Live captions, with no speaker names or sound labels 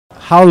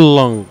How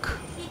long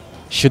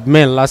should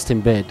men last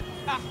in bed?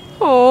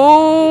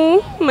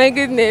 Oh my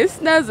goodness,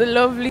 that's a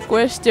lovely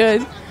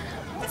question.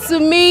 To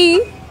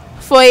me,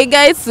 for a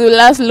guy to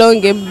last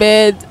long in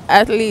bed,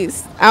 at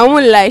least, I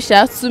won't lie,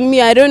 Sha. To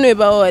me, I don't know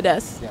about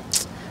others. Yeah.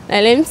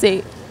 Now, let me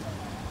say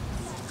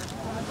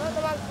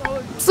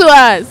 2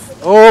 hours.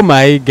 Oh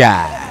my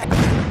God.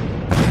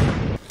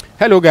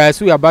 Hello guys,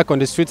 we are back on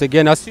the street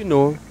again. As you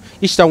know,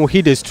 each time we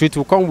hit the street,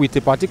 we come with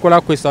a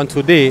particular question.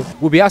 Today,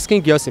 we'll be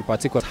asking girls in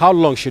particular, how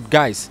long should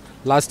guys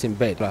last in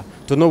bed?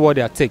 To know what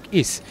their take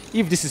is.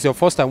 If this is your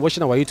first time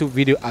watching our YouTube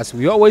video, as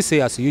we always say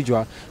as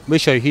usual,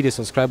 make sure you hit the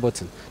subscribe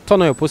button. Turn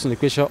on your post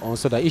notification on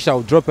so that each time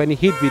we drop any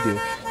hit video,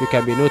 you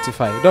can be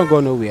notified. Don't go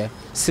nowhere.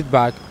 Sit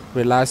back,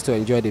 relax to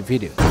enjoy the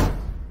video.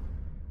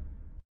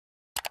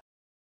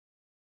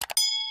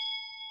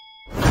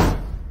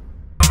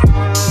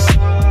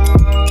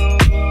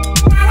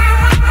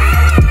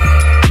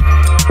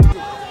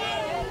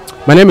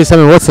 My name is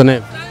Simon. What's your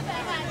name?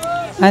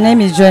 My name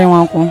is Joy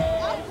Wanko.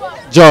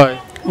 Joy.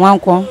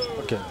 Wanko.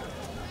 Okay.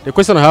 The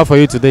question I have for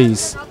you today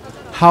is,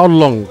 how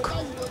long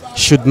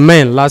should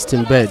men last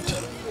in bed?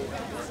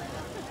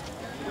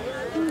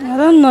 I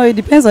don't know. It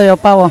depends on your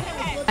power.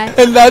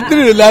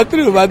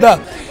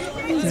 Madam.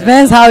 It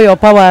depends how your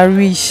power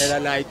reach.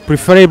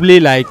 Preferably,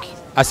 like,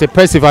 as a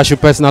person, if I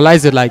should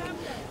personalize it, like,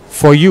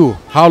 for you,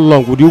 how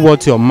long would you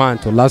want your man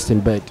to last in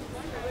bed?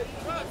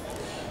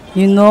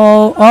 You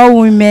know,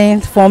 all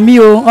women, for me,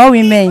 all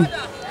women,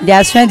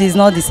 their strength is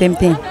not the same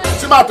thing.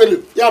 I tell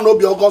you, you no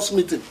be August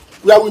meeting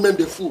where women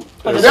dey fool.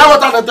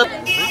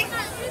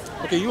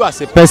 Okay, you as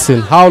a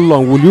person, how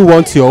long will you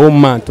want your own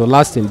man to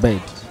last in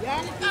bed?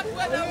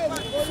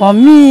 For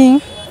me,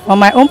 for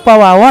my own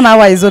power, 1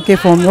 hour is okay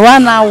for me.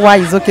 1 hour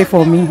is okay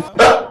for me.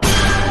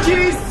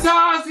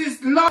 Jesus is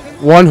not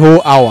 1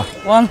 whole hour.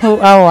 1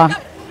 whole hour.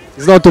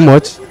 It's not too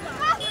much.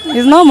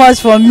 It's not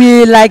much for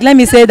me. Like, let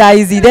me say that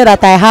is the day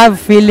that I have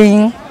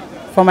feeling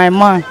for my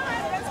man.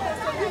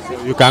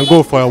 You can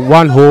go for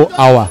 1 whole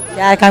hour.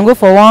 Yeah, I can go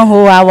for 1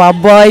 whole hour.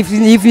 But if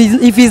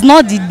it's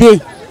not the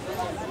day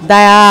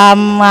that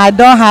I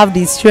don't have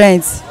the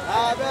strength.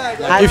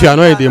 If you are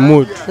not in the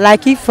mood.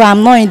 Like if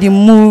I'm not in the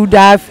mood,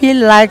 I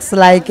feel like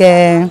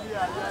continue.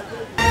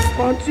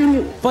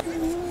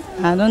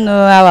 I don't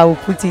know how I will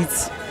put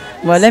it.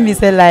 But let me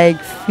say like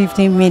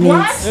 15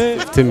 minutes.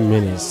 15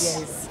 minutes.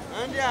 Yes.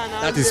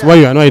 That is when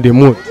you are not in the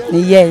mood.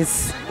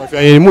 Yes. But if you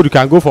are in the mood, you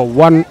can go for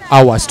 1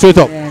 hour straight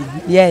up.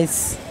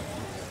 Yes.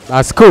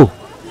 That's cool.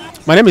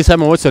 My name is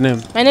Simon. What's your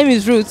name? My name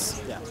is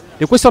Ruth.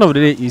 The question of the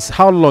day is,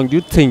 how long do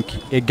you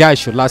think a guy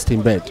should last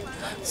in bed?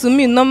 To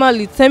me,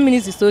 normally 10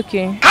 minutes is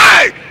okay.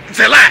 Hey, it's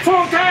a lie.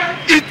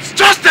 It's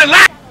just a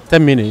lie.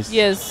 10 minutes?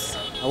 Yes.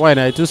 Why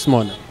not? It's too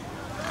small. 10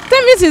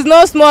 minutes is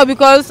not small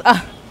because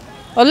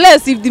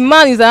unless if the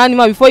man is an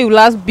animal before you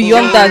last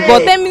beyond that.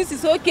 But 10 minutes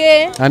is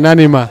okay. An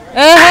animal?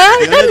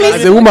 10 minutes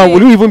as a woman, okay.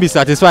 will you even be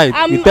satisfied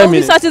with 10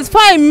 minutes? I will be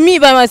satisfied, me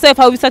by myself.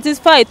 I will be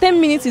satisfied. 10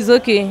 minutes is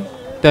okay.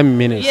 10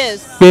 minutes?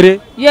 Yes. Pere?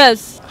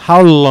 Yes.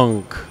 How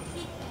long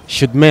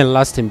should men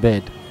last in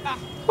bed?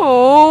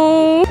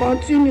 Oh,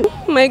 continue.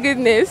 My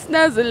goodness,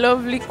 that's a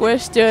lovely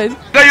question.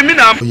 Do you mean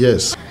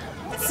yes.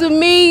 To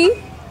me,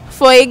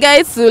 for a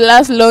guy to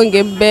last long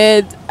in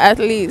bed, at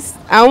least,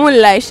 I won't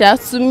lie, Sha.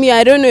 To me,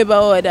 I don't know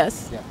about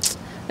others. Yeah.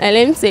 Now,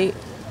 let me say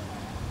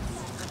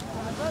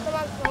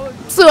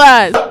 2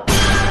 hours.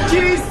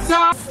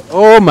 Jesus.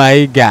 Oh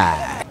my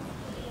God.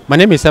 My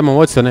name is Simon.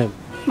 What's your name?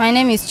 My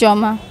name is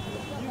Choma.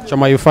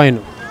 Choma, you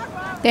fine?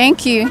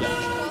 Thank you.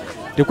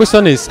 The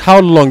question is, how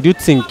long do you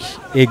think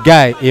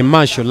a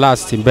man should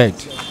last in bed?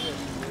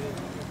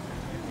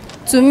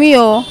 To me,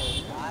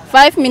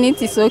 5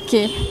 minutes is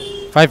okay.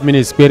 5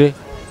 minutes, Pere?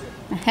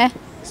 Uh-huh.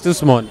 It's too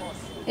small.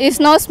 It's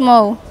not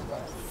small.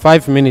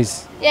 5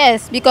 minutes.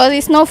 Yes, because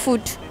it's not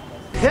food.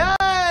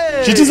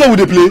 Hey. She just said we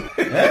dey play.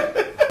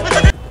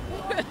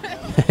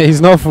 It's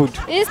not food.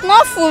 It's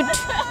not food.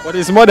 But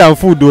it's more than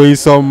food though, in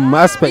some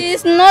aspect.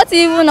 It's not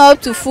even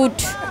up to food.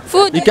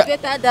 Food is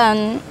better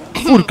than...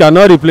 Food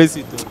cannot replace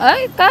it though.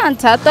 I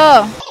can't at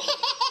all.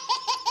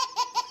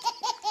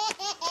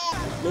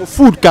 No,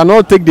 food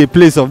cannot take the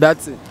place of that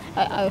thing.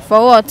 For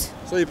what?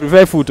 So you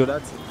prefer food to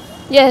that thing?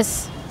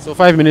 Yes. So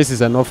 5 minutes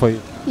is enough for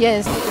you?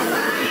 Yes.